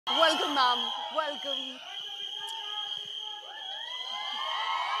Welcome, ma'am. Welcome.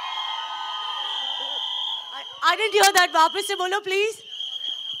 I didn't hear that. वापस से बोलो, please.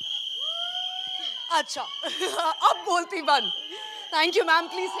 अच्छा, अब बोलती बंद. Thank you, ma'am.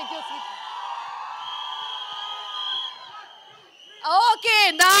 Please take your seat.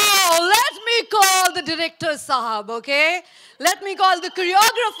 Okay, now let me call the director Sahab, okay? Let me call the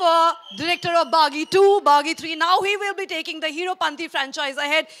choreographer, director of Baghi 2, Baghi 3. Now he will be taking the HEROPANTI franchise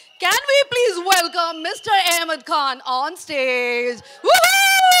ahead. Can we please welcome Mr. Ahmed Khan on stage?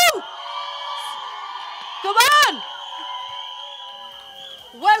 Woohoo! Come on!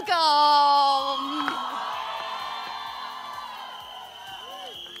 Welcome!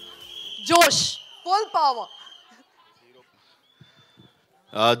 Josh, full power.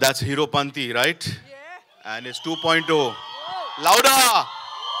 That's HEROPANTI, right? Yeah. And it's 2.0. Louder!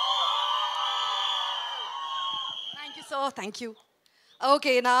 Thank you, sir. Thank you.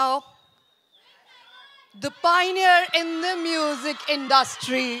 Okay, now, the pioneer in the music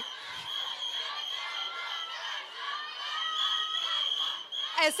industry.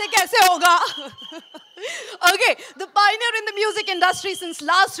 ऐसे कैसे होगा? Okay, the pioneer in the music industry since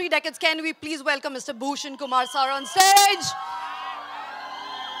last 3 decades. Can we please welcome Mr. Bhushan Kumar sir on stage?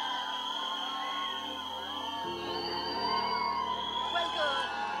 Welcome.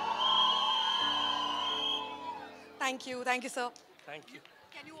 Thank you, sir. Thank you.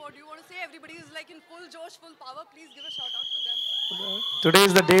 Do you want to say everybody is like in full josh, full power? Please give a shout out to them. Today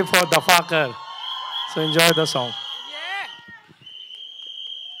is the day for DaFa. So enjoy the song. Yeah.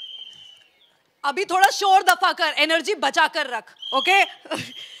 अभी थोड़ा शोर दफा कर, energy बचा कर रख, okay?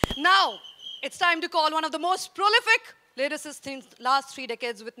 Now, it's time to call one of the most prolific lyricists in last 3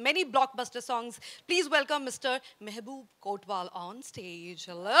 decades with many blockbuster songs. Please welcome Mr. Mehboob Kotwal on stage.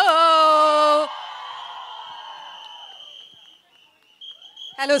 Hello.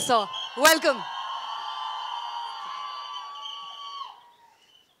 Hello, sir. Welcome.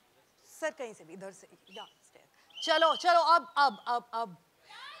 Sir कहीं से भी इधर से या चलो चलो अब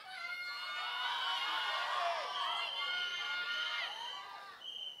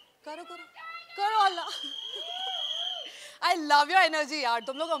करो करो करो अल्लाह I love your energy यार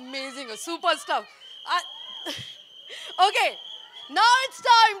तुम लोग amazing हो super stuff okay now it's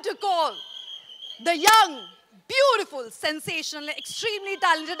time to call the young beautiful sensational extremely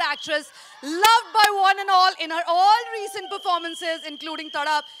talented actress loved by one and all in her all recent performances including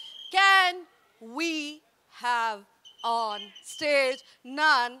Tadap. Can we have on stage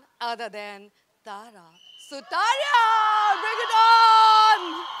none other than Tara Sutaria? Bring it on!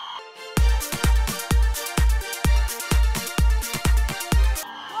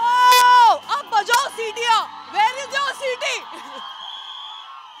 Oh! Ab bajao seetiya. Where is your seaty?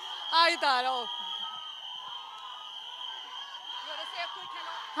 Hi Tara. You want to say a quick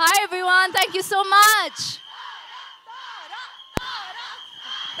hello? Hi everyone, thank you so much.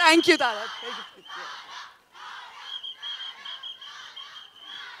 Thank you, Tara. Thank you.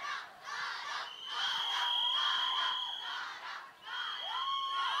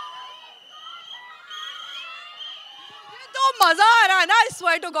 तो मजा आ रहा है ना, I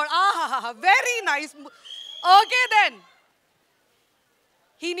swear to God. Very nice. Okay then.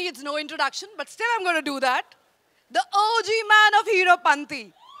 He needs no introduction, but still I'm going to do that. The OG man of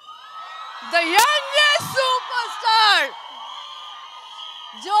HEROPANTI. The youngest superstar.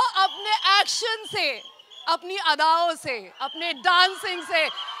 जो अपने action से, अपनी अदाओं से, अपने डांसिंग से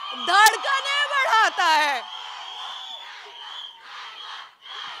धड़कने बढ़ाता है.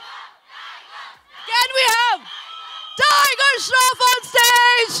 Can we have Tiger Shroff on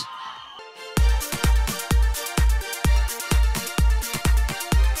stage?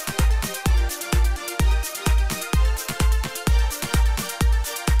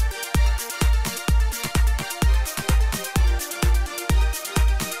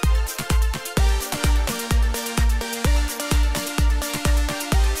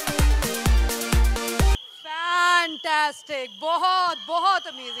 Fantastic. बहुत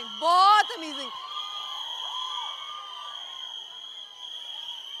amazing. बहुत amazing.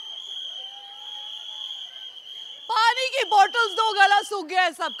 पानी की bottles दो गला सूख गया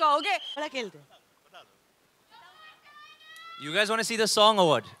है सबका, okay? बड़ा खेलते हैं. You guys want to see the song or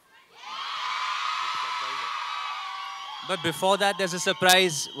what? But before that, there's a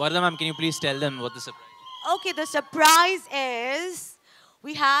surprise. Varda ma'am, can you please tell them what the surprise is? Okay, the surprise is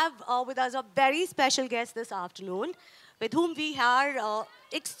we have with us a very special guest this afternoon with whom we are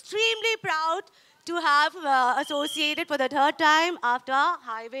extremely proud to have associated for the 3rd time after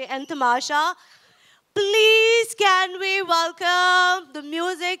Highway and Tamasha. Please can we welcome the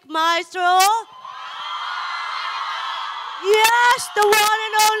music maestro, Yes, the one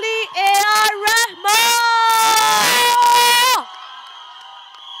and only A.R. Rahman!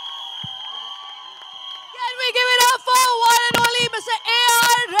 Can we give it up for one and only Mr.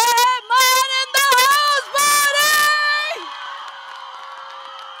 A.R. Rahman in the house party?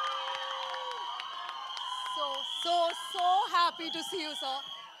 So happy to see you, sir.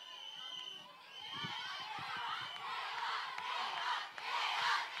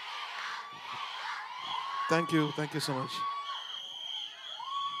 Thank you so much.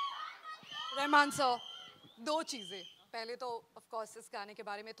 Rahman sir, दो चीजें. पहले तो of course इस गाने के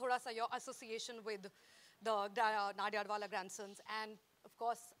बारे में थोड़ा सा your association with the Nadiadwala grandsons and of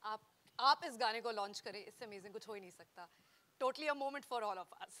course आप इस गाने को launch करें, इससे amazing कुछ हो ही नहीं सकता. Totally a moment for all of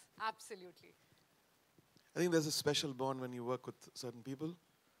us. Absolutely. I think there's a special bond when you work with certain people,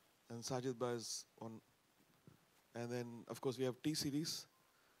 and Sajid Bhai is one. And then, of course, we have T-Series,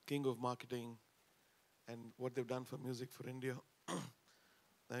 King of Marketing, and what they've done for music for India.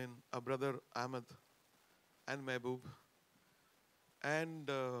 Then our brother Ahmed, and Mehboob, and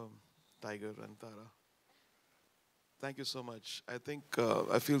Tiger and Tara. Thank you so much. I think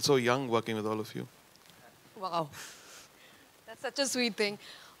I feel so young working with all of you. Wow. That's such a sweet thing.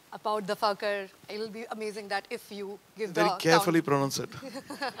 About the fucker, it will be amazing that if you give Very the carefully pronounce it.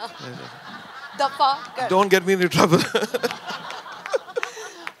 the fucker. Don't get me into trouble.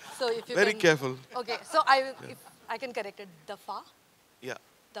 So if you Very can, careful. Okay, so if I can correct it, the fa, Yeah,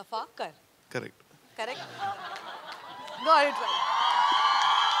 the fucker, correct. correct? Got it right.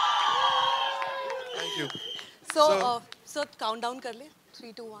 Thank you. So countdown kar le.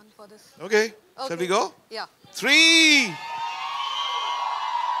 3, 2, 1 for this. Okay, shall we go? Yeah. 3,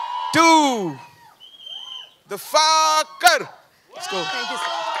 2, the fucker. Let's go. Thank you, sir.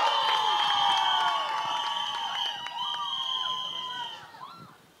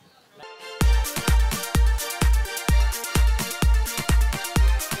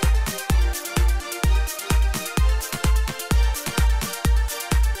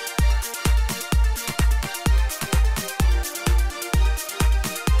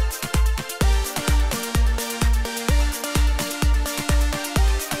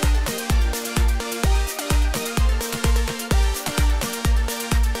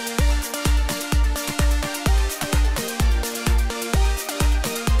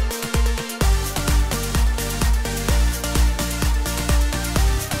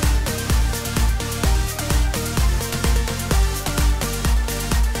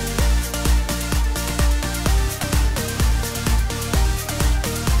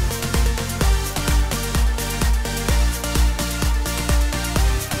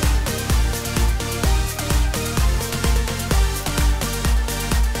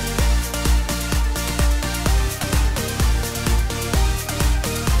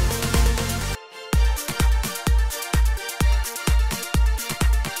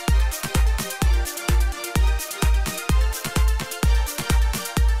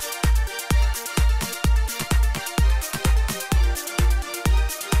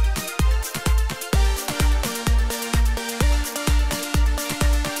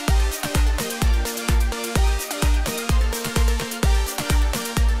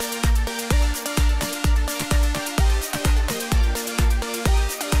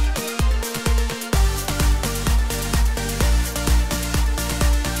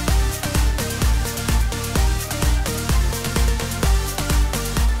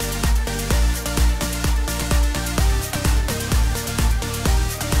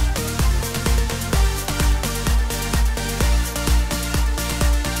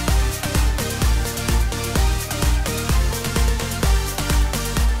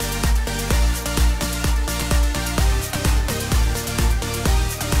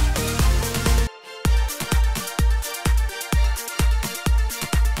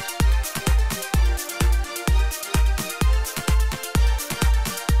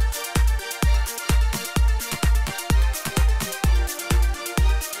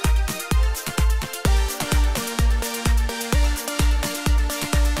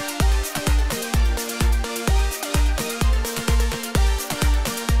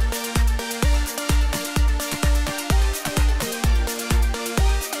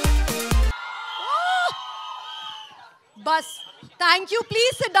 बस thank you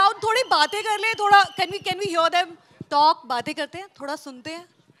please sit down थोड़ी बातें कर ले थोड़ा can we hear them talk बातें करते हैं थोड़ा सुनते हैं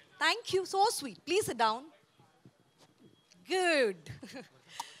thank you so sweet please sit down good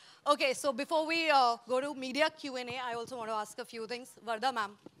Okay, so before we go to media Q&A, I also want to ask a few things. Varda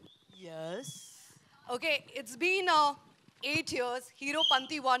ma'am. Yes. Okay, it's been 8 years,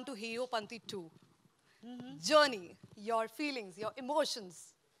 HEROPANTI 1 to HEROPANTI 2. Journey, your feelings, your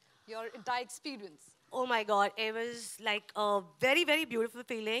emotions, your entire experience. Oh my God, it was like a very, very beautiful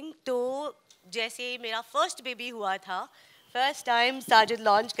feeling. तो जैसे मेरा first baby हुआ था, first time Sajid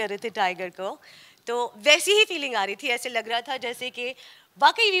launch कर रहे थे Tiger को, तो वैसी ही feeling आ रही थी. ऐसे लग रहा था जैसे कि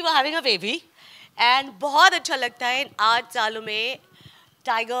वाकई we were having a baby. And बहुत अच्छा लगता है इन 8 सालों में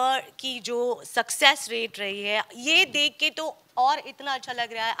टाइगर की जो सक्सेस रेट रही है ये देख के तो और इतना अच्छा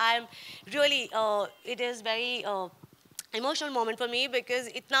लग रहा है. I am really it is very emotional moment for me because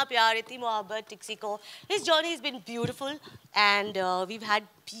itna pyar, itni mohabbat Tixi ko. His journey has been beautiful and we've had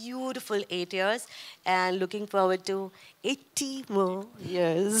beautiful 8 years and looking forward to 80 more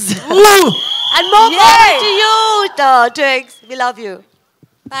years. And more power to you, Tix. We love you.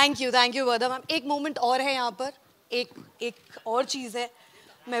 Thank you Wardha ma'am. एक moment और है यहाँ पर, एक और चीज़ है.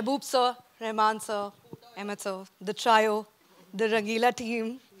 महबूब sir, Rahman sir, Ahmad sir, the trio, the Rangeela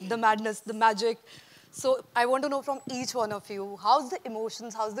team, the madness, the magic. So I want to know from each one of you, how's the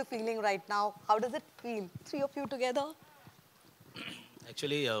emotions, how's the feeling right now? How does it feel, 3 of you together?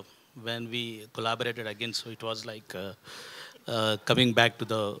 Actually, when we collaborated again, so it was like coming back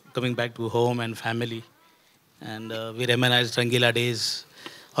to home and family, and we reminisced Rangila days.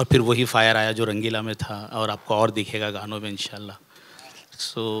 और फिर वही fire आया जो रंगीला में था और आपको और दिखेगा गानों में इंशाल्लाह.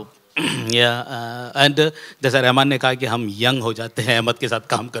 सो एंड जैसा रहमान ने कहा कि हम यंग हो जाते हैं अहमद के साथ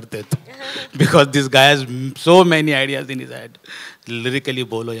काम करते तो because this guy has so many ideas in his head, lyrically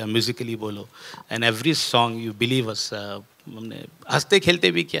बोलो या म्यूजिकली बोलो, and every song you believe us. हमने हंसते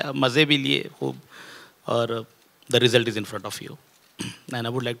खेलते भी किया, मज़े भी लिए खूब, और the result is in front of you. And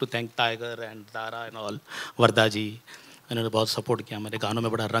I would like to thank tiger and Dara and all, वर्दा जी, इन्होंने बहुत सपोर्ट किया, हमारे गानों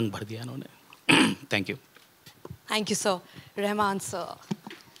में बड़ा रंग भर दिया इन्होंने. Thank you sir. Rahman sir.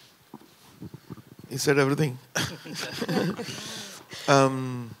 He said everything.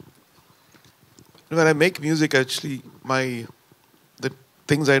 When I make music, actually, the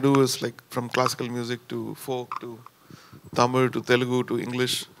things I do is like from classical music to folk to Tamil to Telugu to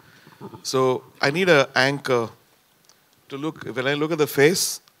English. So I need an anchor to look. When I look at the face,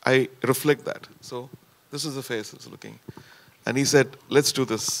 I reflect that. So this is the face it's looking. And he said, let's do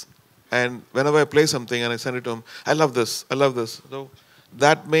this. And whenever I play something and I send it to him, I love this. So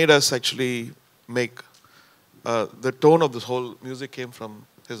that made us actually make the tone of this whole music came from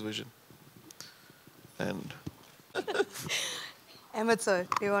his vision. And Ahmed sir,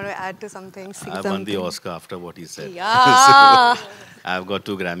 do you want to add to something? I won the Oscar after what he said. Yeah. So, I've got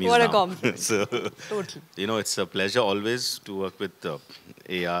 2 Grammys What now. a compliment. So, Totally. you know, it's a pleasure always to work with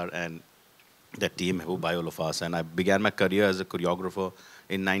AR and the team who buy all of us. And I began my career as a choreographer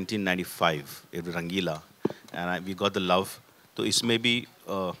in 1995 in Rangila. And we got the love. तो इसमें भी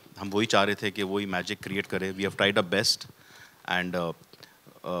हम वही चाह रहे थे कि वही मैजिक क्रिएट करें. We have tried our best and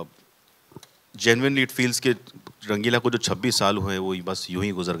genuinely it feels कि रंगीला को जो 26 साल हुए वो बस यूं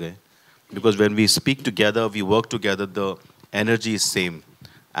ही गुजर गए. Because when we speak together, we work together, the energy is same,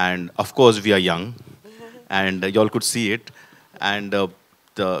 end of course we are young and you all could see it, and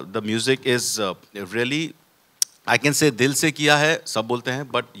the music is really, I can say दिल से किया है, सब बोलते हैं,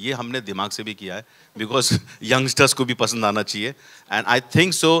 but ये हमने दिमाग से भी किया है बिकॉज यंगस्टर्स को भी पसंद आना चाहिए. And I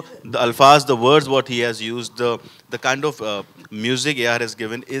think so the अल्फाज, the words what he has used, the kind of music AR has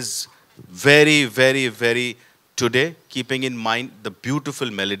given is very, very, very today, keeping in mind the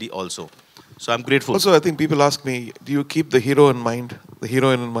beautiful melody also. So I'm grateful. Also, I think people ask me, do you keep the hero in mind, the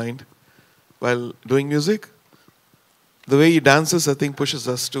heroine in mind while doing music? The way he dances, I think, pushes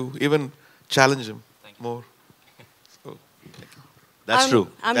us to even challenge him more. That's true.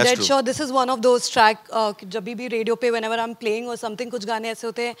 I'm That's dead true. sure this is one of those track जब भी radio पे whenever I'm playing or something, कुछ गाने ऐसे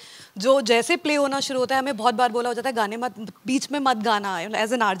होते हैं जो जैसे प्ले होना शुरू होता है हमें बहुत बार बोला हो जाता है गाने मत, बीच में मत गाना.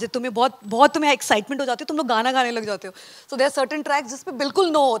 एज एन आरजे तुम्हें बहुत तुम्हें एक्साइटमेंट हो जाती है, तुम लोग गाना गाने लग जाते हो. सो देयर सर्टेन ट्रैक्स जिस पे बिल्कुल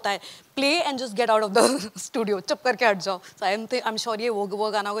नो होता है, play and just get out of the studio, चुप करके हट जाओ. सो आई एम श्योर ये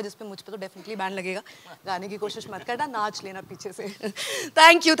वो गाना होगा जिस पे मुझ पे तो डेफिनेटली बैंड लगेगा. गाने की कोशिश मत करना, नाच लेना पीछे से.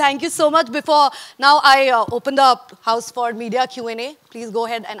 Thank you so much. Before now I open the house for media Q&A. Please go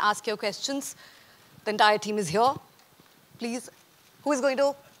ahead and ask your questions. The entire team is here. Please, who is going to?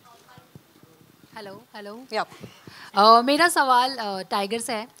 Hello. Yeah. मेरा सवाल tiger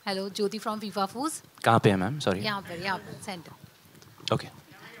से है. Hello, Jyoti from FIFA फूज. कहाँ पे है ma'am? Sorry. यहाँ पर centre. Okay.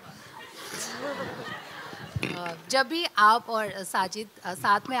 जब भी आप और साजिद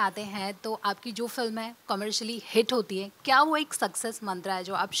साथ में आते हैं तो आपकी जो फिल्म है कमर्शियली हिट होती है, क्या वो एक सक्सेस मंत्र है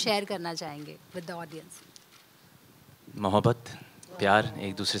जो आप शेयर करना चाहेंगे विद द ऑडियंस? मोहब्बत, प्यार,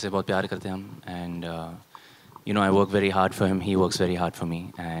 एक दूसरे से बहुत प्यार करते हैं हम. And you know, I work very hard for him, he works very hard for me,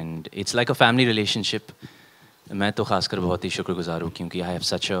 and it's like a family relationship. मैं तो खासकर बहुत ही शुक्रगुजार हूँ क्योंकि I have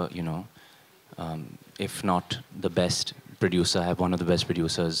such a, you know, if not the best producer, I have one of the best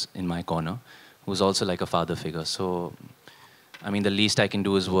producers in my corner who's also like a father figure. So, I mean, the least I can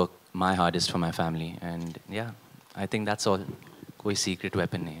do is work my hardest for my family. And yeah, I think that's all. कोई secret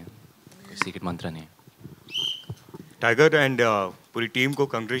weapon नहीं है, कोई secret mantra नहीं है. Tiger and पूरी team को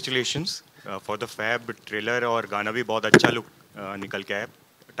congratulations for the fab trailer और गाना भी बहुत अच्छा लुक निकल के आया.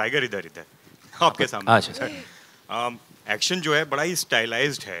 टाइगर इधर इधर आपके सामने. अच्छा. एक्शन जो है बड़ा ही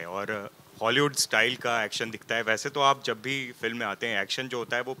स्टाइलाइज्ड है और हॉलीवुड स्टाइल का एक्शन दिखता है. वैसे तो आप जब भी फिल्म में आते हैं एक्शन जो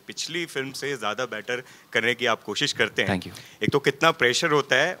होता है वो पिछली फिल्म से ज़्यादा बेटर करने की आप कोशिश करते हैं. Thank you. एक तो कितना प्रेशर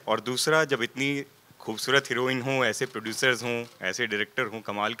होता है और दूसरा जब इतनी खूबसूरत हीरोइन हो, ऐसे प्रोड्यूसर्स हों, ऐसे डायरेक्टर हों,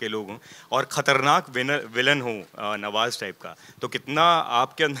 कमाल के लोग हों और ख़तरनाक विलन हो नवाज टाइप का, तो कितना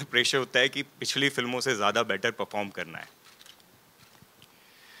आपके अंदर प्रेशर होता है कि पिछली फिल्मों से ज़्यादा बेटर परफॉर्म करना है.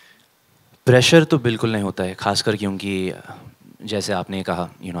 प्रेशर तो बिल्कुल नहीं होता है, खासकर क्योंकि जैसे आपने कहा,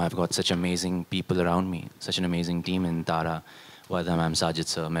 you know, I have got such amazing people around me, such an amazing team in Tara, Adda ma'am, Sajid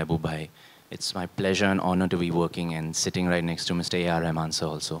sir, महबूब भाई. It's my pleasure and honor to be working and sitting right next to Mr. A.R. Rahman sir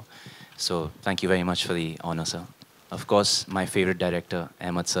also. So thank you very much for the honor, sir. Of course, my favorite director,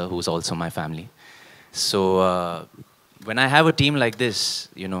 Ahmed sir, who's also my family. So when I have a team like this,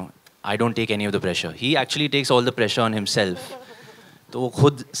 you know, I don't take any of the pressure. He actually takes all the pressure on himself. तो वो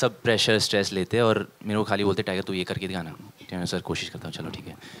खुद सब pressure stress लेते हैं और मेरे को खाली बोलते टाइगर तू ये करके दिखाना. मैं सर कोशिश करता हूँ, चलो ठीक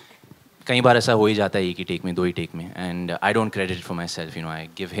है. कई बार ऐसा हो ही जाता है एक ही टेक में, दो ही टेक में. And I don't credit for my self, you know, I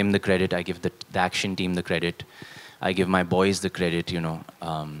give him the credit, I give the action team the credit, I give my boys the credit, you know,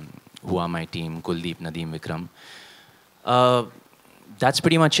 who are my team, Kuldeep, Nadeem, Vikram. That's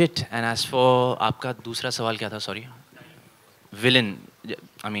pretty much it. And as for आपका दूसरा सवाल क्या था, sorry? Villain,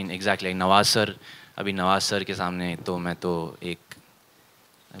 I mean exactly, Nawaz sir, अभी Nawaz sir के सामने तो मैं तो एक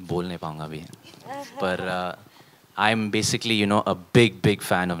बोल नहीं पाऊँगा अभी, पर I'm basically, you know, a big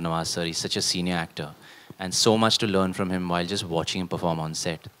fan of Nawaz sir. He's such a senior actor and so much to learn from him while just watching him perform on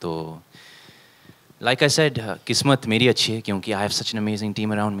set. So, like I said, kismat meri achhi hai kyunki I have such an amazing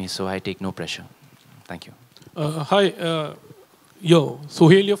team around me, so I take no pressure. Thank you. Hi,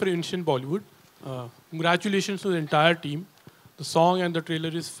 Sohail here for Ancient Bollywood. Congratulations to the entire team. The song and the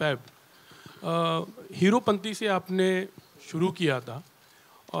trailer is fab. Heropanti से आपने शुरू किया था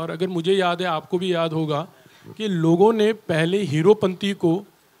और अगर मुझे याद है, आपको भी याद होगा कि लोगों ने पहले हीरोपंती को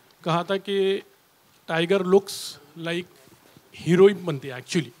कहा था कि tiger looks like हीरोइनपंती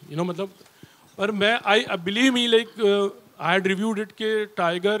actually, you know, मतलब, पर मैं I believe me like I had reviewed it कि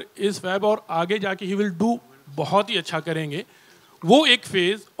टाइगर इज़ फैब और आगे जाके ही विल डू, बहुत ही अच्छा करेंगे. वो एक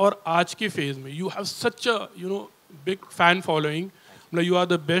फेज़ और आज के फेज़ में you have such a, you know, big fan following. मतलब you are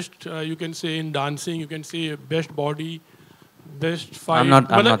the best, you can say in dancing, you can say best body, best fight. I'm not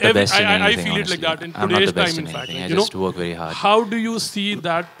the best in anything, I feel it like that in today's time, in fact. I just work very hard. How do you see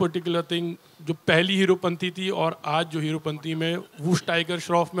that particular thing? जो पहली हीरोपंती थी और आज जो हीरोपंती में, उस tiger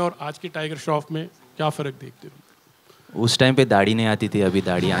Shroff में और आज के टाइगर श्रॉफ में क्या फ़र्क देखते हो? उस टाइम पे दाढ़ी नहीं आती थी, अभी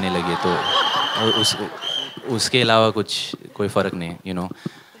दाढ़ी आने लगी, तो उसके अलावा कोई फ़र्क नहीं. यू नो,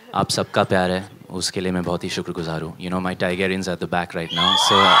 आप सबका प्यार है, उसके लिए मैं बहुत ही शुक्रगुजार हूँ. You know, my टाइगरियंस at the back right now,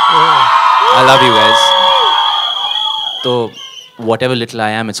 so I love you guys. So whatever little I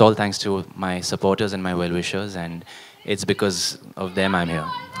am, it's all thanks to my supporters and my well-wishers, and it's because of them I'm here.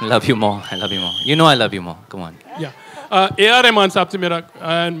 Love you more. I love you more. You know I love you more. Come on. Yeah. A.R. Rahman साहब से मेरा,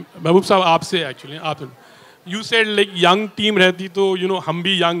 and महबूब साहब आपसे actually, आप, you said like young team रहती तो, you know, हम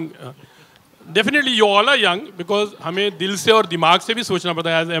भी young. Definitely you all are young because हमें दिल से और दिमाग से भी सोचना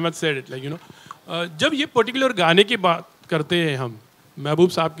पड़ता है, as Ahmed said it, like, you know. जब ये particular गाने की बात करते हैं हम, महबूब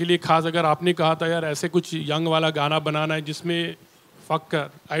साहब के लिए खास, अगर आपने कहा था यार ऐसे कुछ यंग वाला गाना बनाना है जिसमें फक्कर,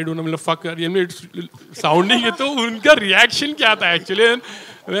 आई डोंट नो, मतलब फक्कर, ये साउंडिंग है, तो उनका रिएक्शन क्या था एक्चुअली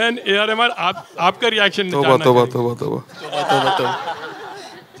व्हेन ए.आर. रहमान, आपका रिएक्शन तो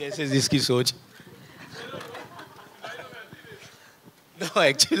जैसे जिसकी सोच. नो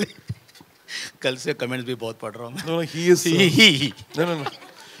एक्चुअली कल से कमेंट्स भी बहुत पढ़ रहा हूँ मैं. No,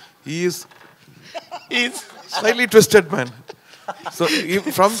 he is slightly twisted man. So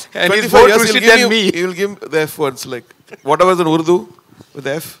from 25 years he'll give the F words, like whatever is in Urdu with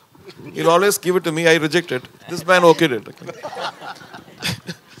F, he'll always give it to me. I reject it. This man okayed it.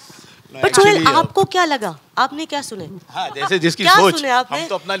 But Sohail, आपको क्या लगा? आपने क्या सुने? हाँ, जैसे जिसकी क्या सोच, सुने आपने? हम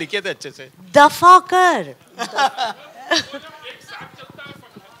तो अपना लिखे थे अच्छे से. दफा कर.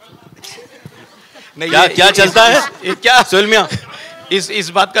 नहीं, क्या चलता है? ये क्या सोहेल मियां? इस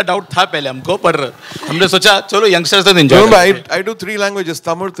बात का डाउट था पहले हमको, पर हमने सोचा चलो यंगस्टर्स तो enjoy. Remember, I do 3 languages: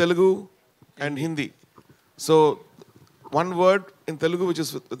 Tamil, Telugu, and Hindi. So one word in Telugu which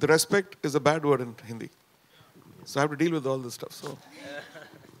is with respect is a bad word in Hindi. So I have to deal with all this stuff. So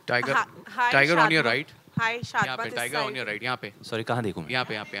Tiger, Hi, Tiger on your right. Hi, यहाँ Shadma पे this tiger on side. Your right, यहाँ पे sorry कहाँ देखूँ मैं? यहाँ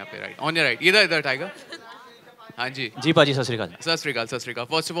पे right, on your right, इधर इधर टाइगर. हाँ जी जी पाजी सत श्री अकाल. सत श्री अकाल, सत श्री अकाल.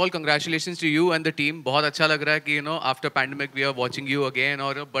 First of all congratulations to you and the team. बहुत अच्छा लग रहा है कि after pandemic we are watching you again,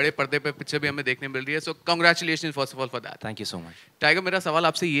 और बड़े पर्दे पे पिक्चर भी हमें देखने मिल रही है. सो congratulations first of all for that. Thank you so much. Tiger, मेरा सवाल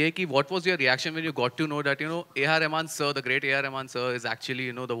आपसे ये है कि what was your reaction when you got to know that A.R. Rahman sir, the great A.R. Rahman sir, is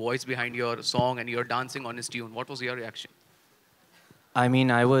actually the voice behind your song and you're dancing on his tune? What was your reaction? I mean,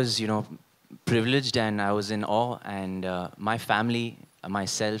 I was, privileged and I was in awe, and my family,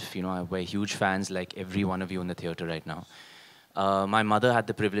 myself, we're huge fans like every one of you in the theater right now. My mother had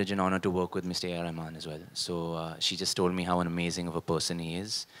the privilege and honor to work with Mr. A.R. Rahman as well. So she just told me how amazing of a person he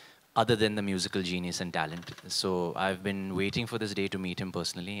is, other than the musical genius and talent. So I've been waiting for this day to meet him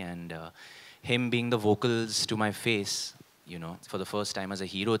personally, and him being the vocals to my face, for the first time as a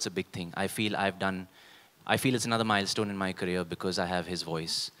hero, it's a big thing. I feel it's another milestone in my career because I have his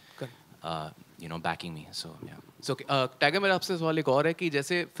voice, backing me. So yeah. So tiger, मेरा आपसे सवाल एक और है कि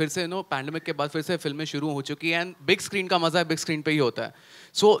जैसे फिर से पैंडेमिक के बाद फिर से फिल्में शुरू हो चुकी हैं, एंड बिग स्क्रीन का मजा बिग स्क्रीन पे ही होता है.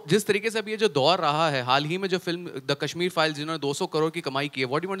 सो जिस तरीके से अब ये जो दौर रहा है, हाल ही में जो फिल्म द कश्मीर फाइल्स जिन्होंने 200 करोड़ की कमाई की है,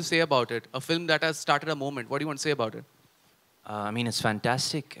 what do you want to say about it? A film that has started a movement, what do you want to say about it? I mean, it's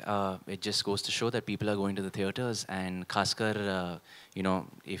fantastic. It just goes to show that people are going to the theaters, and khaskar,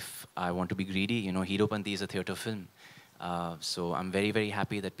 if I want to be greedy, HEROPANTI is a theater film. So I'm very, very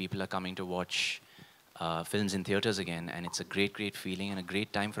happy that people are coming to watch films in theaters again, and it's a great, great feeling and a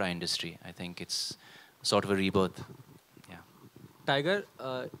great time for our industry. I think it's sort of a rebirth. Yeah. Tiger,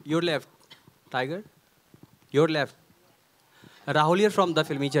 your left. Tiger, your left. Rahul here from the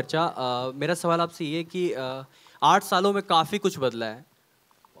फिल्मी चर्चा. मेरा सवाल आपसे ये कि 8 सालों में काफ़ी कुछ बदला है,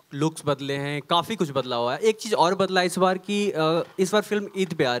 लुक्स बदले हैं, काफ़ी कुछ बदला हुआ है. एक चीज़ और बदला है इस बार कि इस बार फिल्म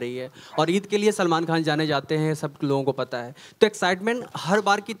ईद पे आ रही है, और ईद के लिए सलमान खान जाने जाते हैं, सब लोगों को पता है. तो एक्साइटमेंट हर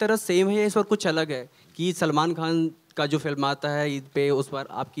बार की तरह सेम है, इस बार कुछ अलग है कि सलमान खान का जो फिल्म आता है ईद पे, उस बार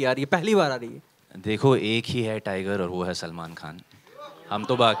आपकी आ रही है, पहली बार आ रही है? देखो, एक ही है टाइगर और वो है सलमान खान. हम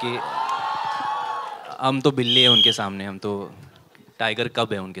तो बिल्ली है उनके सामने, हम तो टाइगर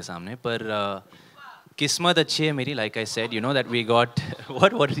कब है उनके सामने. पर किस्मत अच्छी है मेरी, like I said, that we got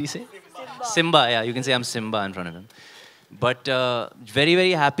what did he say? Simba. Yeah, you can say I'm Simba in front of him. But very,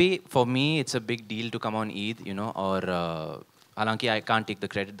 very happy. For me, it's a big deal to come on Eid, or halanki I can't take the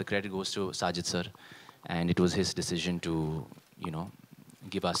credit. The credit goes to Sajid sir, and it was his decision to,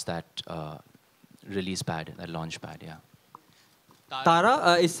 give us that release pad, that launch pad. Yeah.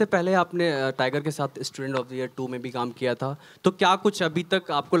 तारा, इससे पहले आपने tiger के साथ student of the year 2 में भी काम किया था, तो क्या कुछ अभी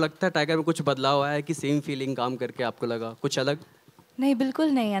तक आपको लगता है टाइगर में कुछ बदलाव हुआ है कि सेम फीलिंग काम करके आपको लगा कुछ अलग? नहीं,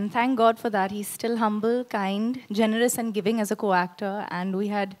 बिल्कुल नहीं, and thank God for that. He is still humble, kind, generous and giving as a co-actor, and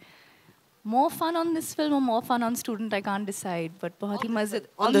we had more fun on this film or more fun on Student, I can't decide, but बहुत ही मजे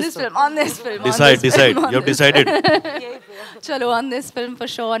on this film. Decide. You have decided. Chalo, on this film for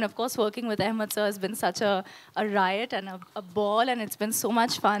sure, and of course working with Ahmed sir has been such a riot and a ball, and it's been so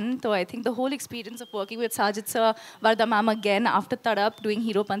much fun. So I think the whole experience of working with Sajid sir, Varda ma'am again after Tadap, doing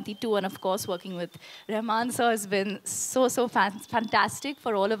HEROPANTI 2, and of course working with Rahman sir has been so fantastic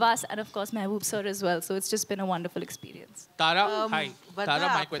for all of us, and of course Mehboob sir as well. So it's just been a wonderful experience. Tara, hi. Tara,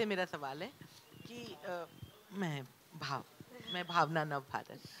 आपसे मेरा सवाल है कि मैं भावना नव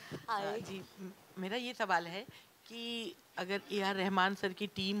भारत जी, मेरा ये सवाल है कि अगर A.R. रहमान सर की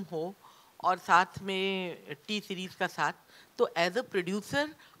टीम हो और साथ में टी सीरीज का साथ, तो एज अ प्रोड्यूसर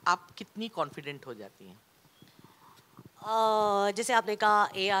आप कितनी कॉन्फिडेंट हो जाती हैं? जैसे आपने कहा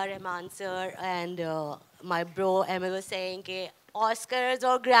A.R. Rahman sir and my bro M was saying कि ऑस्कर्स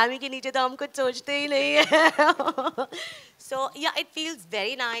और ग्रैमी के नीचे तो हम कुछ सोचते ही नहीं है. सो या इट फील्स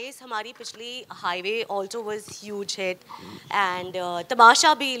वेरी नाइस. हमारी पिछली highway also was huge hit, and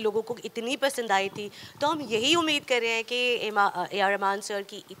तमाशा भी लोगों को इतनी पसंद आई थी. तो हम यही उम्मीद कर रहे हैं कि A.R. रहमान सर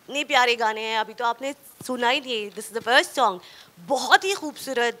की इतने प्यारे गाने हैं, अभी तो आपने सुना ही नहीं, this is the first song, बहुत ही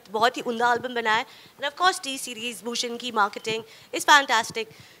खूबसूरत, बहुत ही उम्दा एल्बम बना है. End of course T series Bhushan की मार्केटिंग इज़ फैंटास्टिक.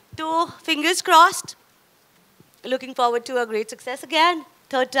 तो fingers crossed, looking forward to a great success again,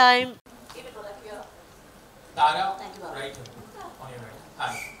 third time. Tara, right here, on your right. Hi,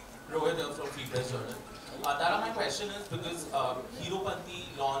 Rohit from Free Press Journal. Tara, my question is because HEROPANTI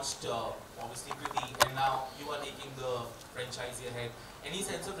launched obviously pretty, and now you are taking the franchise ahead. Any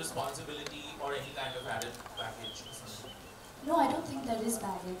sense of responsibility or any kind of added package? No, I don't think there is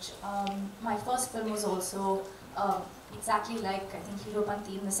baggage. My first film was also exactly like, I think,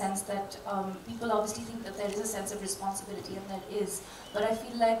 HEROPANTI, in the sense that people obviously think that there is a sense of responsibility, and there is. But I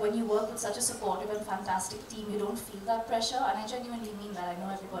feel like when you work with such a supportive and fantastic team, you don't feel that pressure, and I genuinely mean that. I know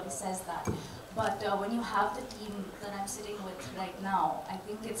everybody says that. But when you have the team that I'm sitting with right now, I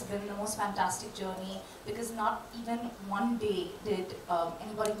think it's been the most fantastic journey because not even one day did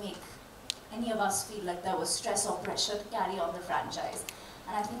anybody make any of us feel like there was stress or pressure to carry on the franchise.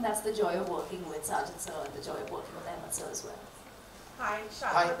 And I think that's the joy of working with Sajid sir and the joy of working with Ahmed sir as well. Hi, Hi,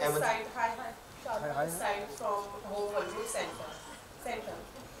 Shadna this Ahmed. side. Hi. Shadna this side from Bollywood Center.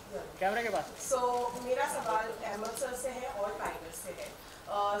 कैमरे के पास So मेरा सवाल Ahmad sir से है और tiger से है.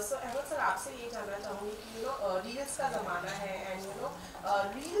 So Ahmad sir आपसे ये जानना चाहूँगी कि रील्स का ज़माना है एंड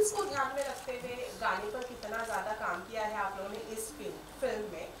रील्स को ध्यान में रखते हुए गाने पर कितना ज़्यादा काम किया है आप लोगों ने इस फिल्म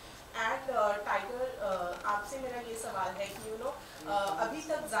में. एंड टाइगर आपसे मेरा ये सवाल है कि अभी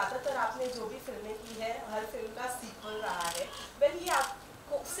तक ज़्यादातर आपने जो भी फिल्में की है हर फिल्म का सीक्वल रहा है. वेल ये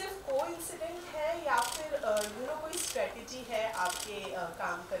आपको सिर्फ कोइंसिडेंट है या फिर कोई स्ट्रेटजी है आपके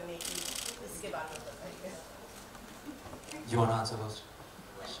काम करने की, इसके बारे में बताइए. You want to answer first?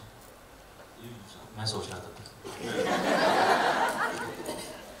 मैं सोच रहा था.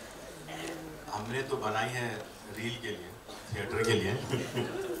 हमने तो बनाई है रील के लिए, थिएटर के लिए,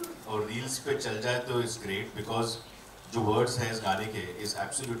 और रील्स पे चल जाए तो इट्स ग्रेट बिकॉज जो वर्ड्स हैं इस गाने के इज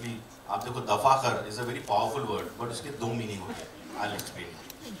एब्सोल्युटली, आप देखो दफाकर is a very powerful word but उसके दो मीनिंग होते हैं. I will explain.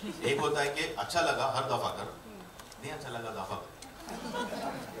 एक होता है कि अच्छा लगा हर दफा कर, नहीं अच्छा लगा दफा कर.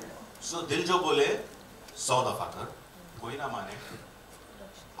 सो दिल जो बोले 100 दफा कर, कोई ना माने.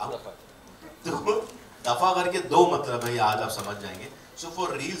 तो दफा करके दो मतलब है, आज आप समझ जाएंगे. So for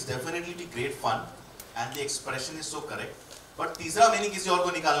reels definitely be great fun and the expression is so correct. But तीसरा मीनिंग किसी और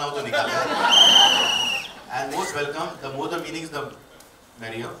को निकालना हो तो निकालना. And most welcome. The more the meanings the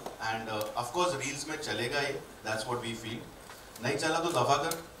merrier. End of course reels में चलेगा ये, दैट्स व्हाट वी फील. नहीं चला तो दफा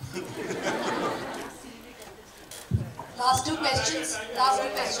कर. Last two questions.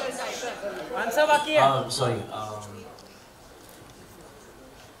 आंसर बाकी है. Sorry.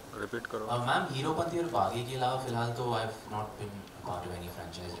 रिपीट करो. मैम हीरोपंती और बागी के अलावा फिलहाल तो I have not been part of any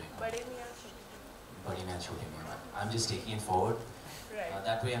franchise right. बड़ी मैं छोटी में. I'm just taking it forward. Right.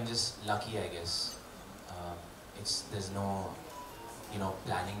 That way I'm just lucky, I guess. There's no,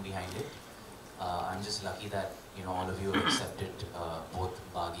 planning behind it. I'm just lucky that all of you have accepted both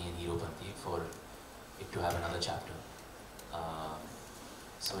Bagi and Heropanti for it to have another chapter.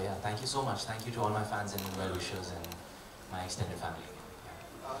 So yeah, thank you so much. Thank you to all my fans and well-wishers and my extended family.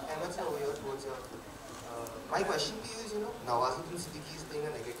 Ahmed sir, over here towards your. My question to you is, Nawazuddin Siddiqui is playing a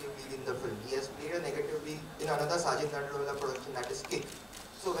negative lead in the film. He has played a negative lead in another Sajid Narwala production, that is Kick.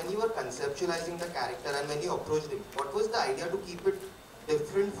 So when you were conceptualizing the character and when you approached him, what was the idea to keep it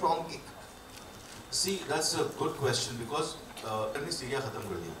different from Kick? See, that's a good question because हमने Syria खत्म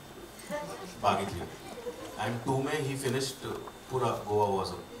कर दिया बागी 3 and 2 में he finished पूरा गोवा हुआ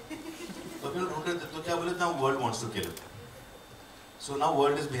सब. तो फिर ढूंढ रहे थे तो क्या बोले now world wants to kill him. So now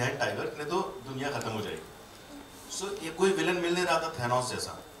world is behind Tiger. नहीं तो दुनिया खत्म हो जाएगी. So ये कोई विलन मिल नहीं रहा था थैनोस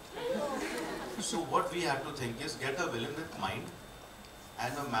जैसा. So what we had to think is get a villain with mind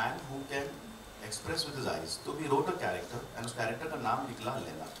and a man who can express with his eyes. तो we wrote a character and उस character का नाम निकला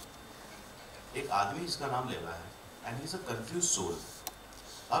लैला. एक आदमी इसका नाम लैला है and he's a confused soul.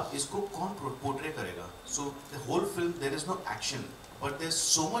 अब इसको कौन पोर्ट्रे करेगा? So the whole film there is no action but there's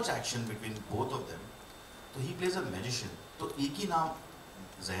so much action between both of them. तो he plays a magician. तो एक ही नाम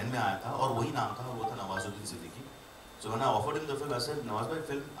जहन में आया था और वही नाम था, वो था Nawazuddin Siddiqui. So when I offered him the film, I said, Nawaz भाई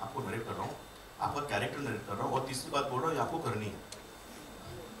फिल्म आपको नरेट कर रहा हूँ, आपका कैरेक्टर नरेट कर रहा हूँ और तीसरी बात बोल रहा हूँ ये आपको करनी है,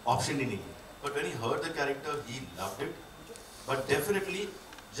 ऑप्शन ही नहीं है. But when he heard the character, he loved it. But definitely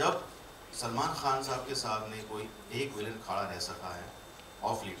जब सलमान खान साहब के सामने कोई एक विलन खड़ा रह सका है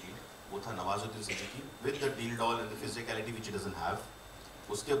ऑफ lately, वो था Nawazuddin Siddiqui with the deal doll and the physicality which he doesn't have.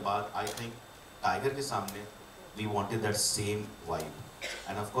 उसके बाद I think टाइगर के सामने we wanted that same vibe,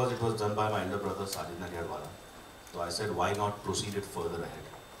 and of course it was done by my elder brother Sajid Narwala. So I said why not proceed it further ahead.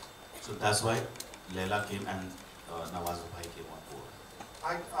 So that's why Leila came and Nawaz bhai came on board.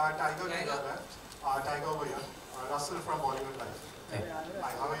 Hi, Tiger Tiger over here. Russell from Bollywood Live. Hey.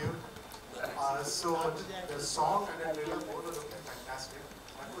 Hi, how are you? So the song and the trailer both are looking fantastic.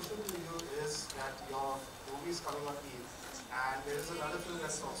 My question to you is that your movie is coming on Eid, and there is another film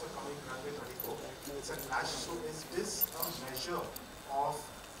that's also coming, Runway 24. It's a Clash. So is this a measure of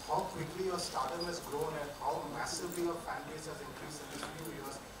how quickly your stardom has grown and how massively your fan base has increased in these few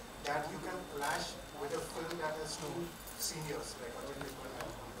years that you can clash with a film that has two seniors like Ajay Devgn and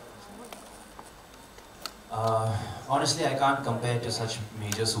Honestly, I can't compare to such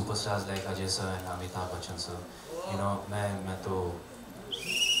major superstars like Ajay sir and Amitabh Bachchan sir. मैं तो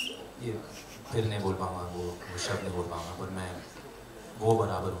ये फिर नहीं बोल पाऊँगा, वो शब्द नहीं बोल पाऊँगा, पर मैं वो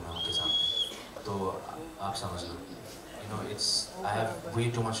बराबर हूँ मैं उनके सामने. तो आप समझ लो, I have way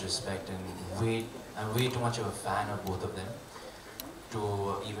too much respect and I'm way too much of a fan of both of them to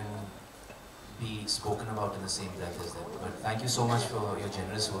even be spoken about in the same breath as them. But thank you so much for your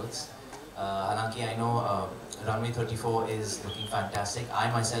generous words. Halanki, I know Runway 34 is looking fantastic.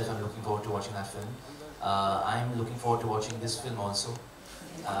 I myself am looking forward to watching that film. I'm looking forward to watching this film also,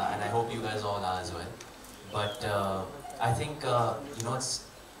 and I hope you guys all are as well. But I think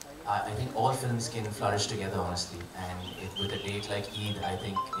I think all films can flourish together, honestly. And with a date like Eid, I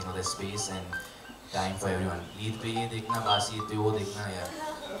think there's space and time for everyone. Eid पे ये देखना, बासी ईद पे वो देखना, या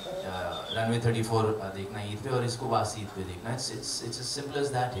Runway 34 देखना Eid पे और इसको बासी ईद पे देखना. It's as simple as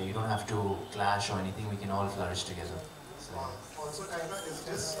that. You don't have to clash or anything. We can all flourish together. So. Also, Tyler, is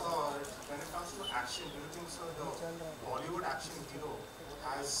this when it comes to action, do you think so the Bollywood action hero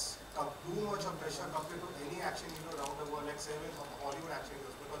has too much of pressure compared to any action hero around the world, like say with Hollywood action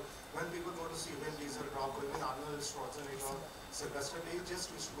heroes? Because when people go to see Vin Diesel, Rock, or even Arnold Schwarzenegger, Sylvester, they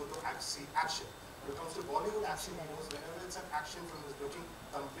just used to go to see action. When it comes to Bollywood action heroes, whenever it's an action film is looking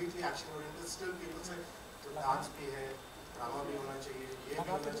completely action oriented, still people say dance bhi hai, drama bhi hona chahiye, ye bhi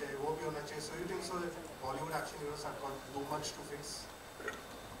hona chahiye, wo bhi hona chahiye. So you think so that Bollywood action heroes have got too much to face?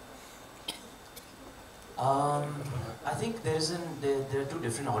 I think there are two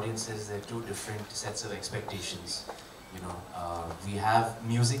different audiences. There are two different sets of expectations. We have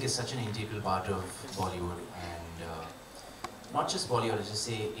music is such an integral part of Bollywood, and not just Bollywood. I just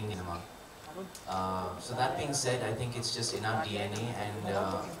say Indian cinema. So that being said, I think it's just in our DNA, and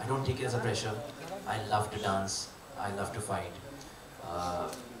I don't take it as a pressure. I love to dance. I love to fight.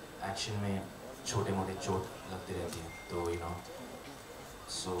 Action में छोटे-मोटे चोट लगते रहती हैं, तो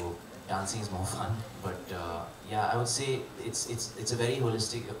so dancing is more fun. But yeah, I would say it's a very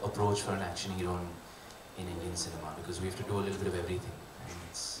holistic approach for an action hero in Indian cinema, because we have to do a little bit of everything. And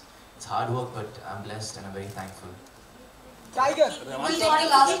it's hard work, but I'm blessed and I'm very thankful. Tiger.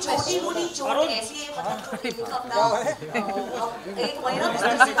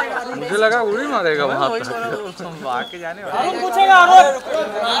 मुझे लगा उड़ी मारेगा वहाँ पे आके जाने वाला अरुण पूछेगा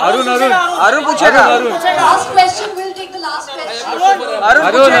अरुण पूछेगा Last question, we'll take the last question. Arun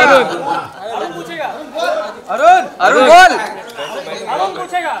पूछेगा अरुण बोल अरुण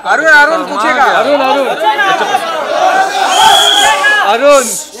पूछेगा अरुण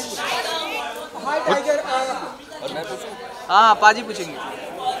हाँ पाजी पूछेंगे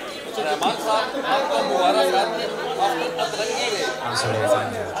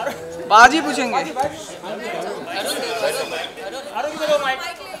पाजी पूछेंगे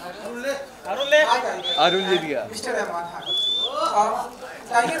अरुण जी दिया मिस्टर रहमान,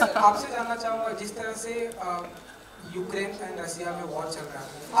 टाइगर, आपसे जानना चाहूँगा, जिस तरह से यूक्रेन एंड रशिया में वॉर चल रहा है,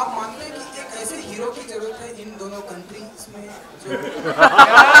 आप मानते हैं कि एक ऐसे हीरो की जरूरत है इन दोनों कंट्रीज में जो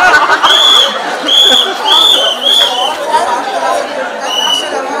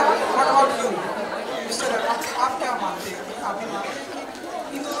आप क्या मानते हैं कि आप भी मानते हैं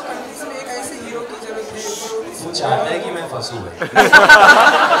कि इन दोनों कंट्रीज में एक ऐसे हीरो की जरूरत है जो वो चाहता है कि मैं फंसूं है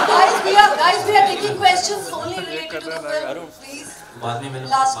Guys, we are taking questions only related to the film, please. बाद में मैंने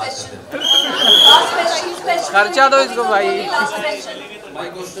Last question. Last question. खर्चा दो इसको भाई Last question. My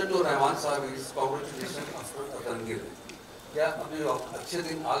question to Rahman sahab is congratulations after Rangil. क्या अभी अच्छे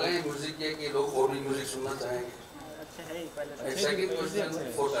दिन आ गए हैं म्यूजिक के कि लोग और भी म्यूजिक सुनना चाहेंगे? Second question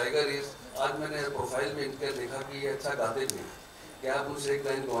for Tiger is, आज मैंने प्रोफाइल में इनके देखा कि ये अच्छा गाते भी, क्या आप उनसे एक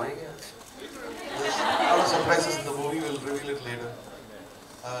line गवाएंगे? Our surprises in the movie, will reveal it later.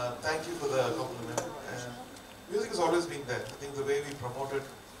 Thank you for the compliment. Music has always been there. I think the way we promote it,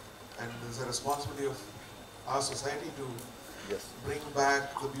 and there's a responsibility of our society to bring back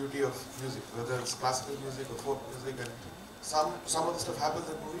the beauty of music, whether it's classical music or folk music, and some of the stuff happens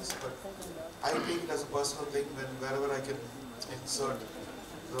in movies, but I take it as a personal thing wherever I can insert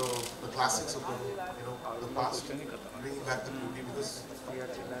the classics of the past, bringing back the beauty, because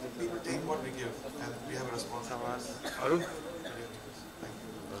people take what we give, and we have a responsibility.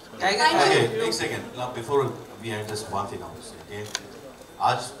 Okay, एक second. Now before we end, just one thing I want to say. Okay,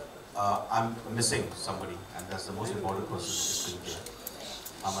 आज I'm missing somebody, and that's the most important person in this film here.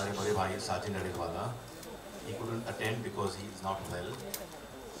 हमारे बड़े भाई Sajid नड़ीवाला, he couldn't attend because he is not well.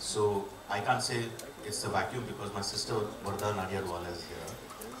 So I can't say it's a vacuum because my sister Varda Nadiadwala is here.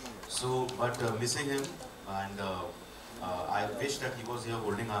 So, but missing him, and I wish that he was here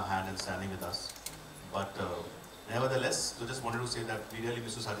holding our hand and standing with us. But nevertheless, so just wanted to say that we really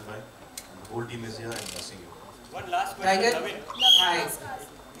miss you, Sajid bhai. The whole team is here and missing you. One last question. Hi.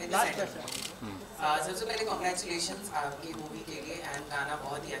 सबसे पहले congratulations आपकी movie के लिए, and गाना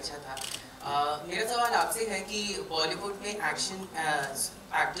बहुत ही अच्छा था. मेरा सवाल आपसे है कि बॉलीवुड में एक्शन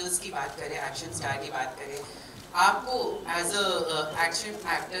एक्टर्स की बात करें, एक्शन स्टार की बात करें, आपको as a action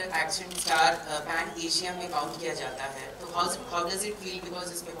actor, action star pan Asia में काउंट किया जाता है, तो how does it feel,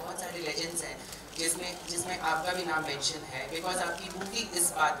 because इसमें बहुत सारे लेजेंड्स हैं जिसमें आपका भी नाम मेंशन है, बिकॉज आपकी मूवी इस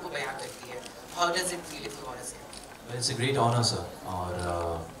बात को बयां करती है. How does it feel, if you want to से? Well, it's a great honor, sir, or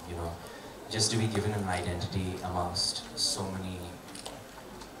you know, just to be given an identity amongst so many,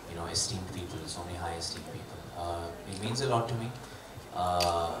 esteemed people, so many high esteemed people. It means a lot to me.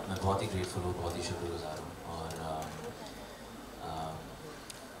 मैं बहुत ही grateful हूँ, बहुत ही शुक्रगुजार हूँ, और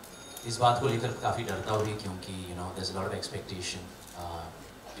इस बात को लेकर काफ़ी डरता हूँ भी, क्योंकि there's a lot of expectation.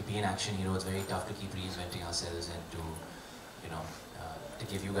 To be an action hero, it's very tough to keep reinventing ourselves and to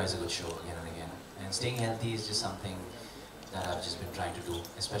give you guys a good show again and again. And staying healthy is just something that I've just been trying to do,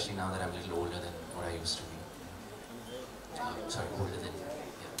 especially now that I'm a little older than what I used to be. Sorry, older than,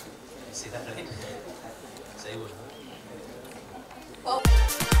 yeah. Did I say that right? Say what?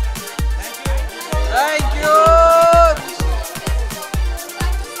 Thank you.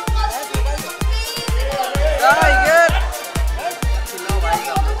 Tiger.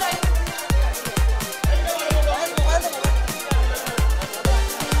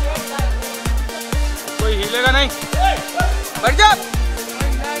 कोई हिलेगा नहीं, बैठ जा।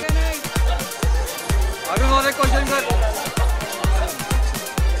 अभी और एक question कर।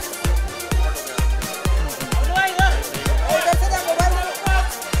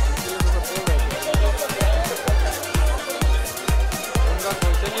 उनका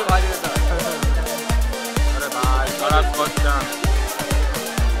question ही भारी रहता है। अरे भाई बड़ा क्वेश्चन।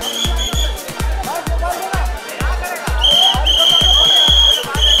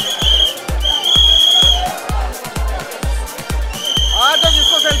 तो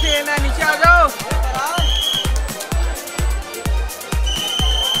जिसको सेल्फी लेना है